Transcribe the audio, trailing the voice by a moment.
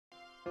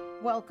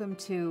Welcome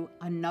to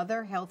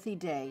Another Healthy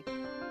Day,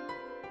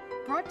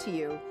 brought to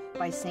you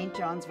by St.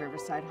 John's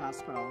Riverside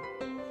Hospital.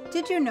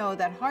 Did you know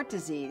that heart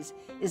disease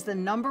is the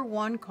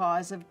 #1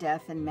 cause of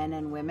death in men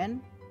and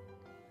women?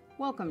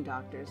 Welcome,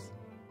 doctors.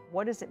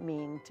 What does it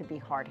mean to be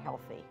heart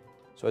healthy?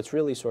 So it's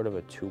really sort of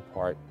a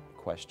two-part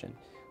question.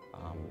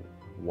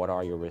 What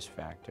are your risk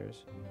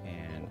factors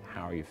and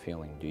how are you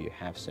feeling? Do you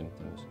have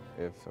symptoms?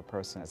 If a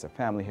person has a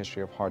family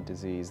history of heart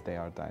disease, they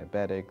are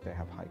diabetic, they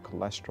have high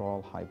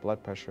cholesterol, high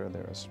blood pressure,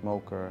 they're a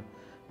smoker,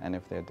 and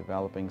if they're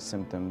developing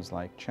symptoms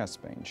like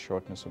chest pain,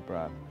 shortness of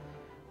breath,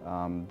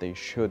 they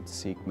should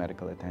seek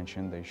medical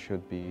attention. They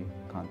should be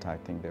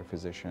contacting their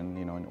physician,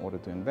 in order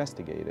to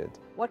investigate it.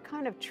 What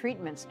kind of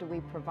treatments do we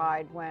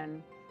provide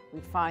when we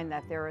find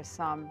that there is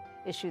some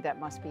issue that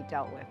must be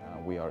dealt with?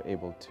 We are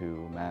able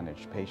to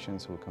manage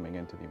patients who are coming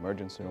into the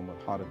emergency room with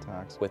heart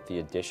attacks. With the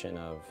addition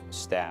of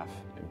staff,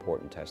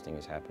 important testing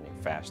is happening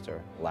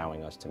faster,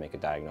 allowing us to make a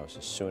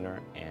diagnosis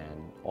sooner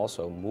and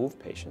also move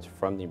patients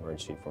from the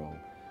emergency room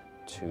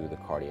to the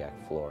cardiac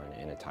floor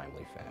in a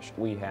timely fashion.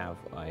 We have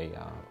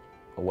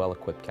a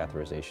well-equipped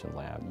catheterization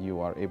lab.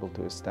 You are able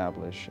to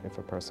establish if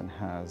a person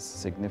has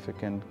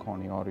significant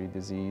coronary artery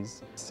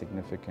disease,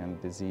 significant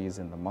disease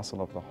in the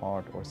muscle of the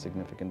heart, or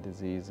significant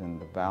disease in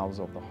the valves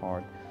of the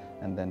heart,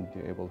 and then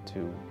be able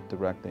to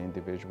direct the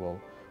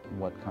individual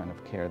what kind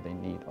of care they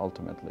need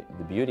ultimately.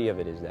 The beauty of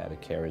it is that the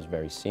care is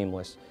very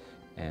seamless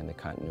and the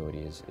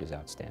continuity is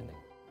outstanding.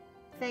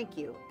 Thank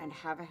you, and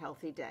have a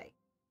healthy day.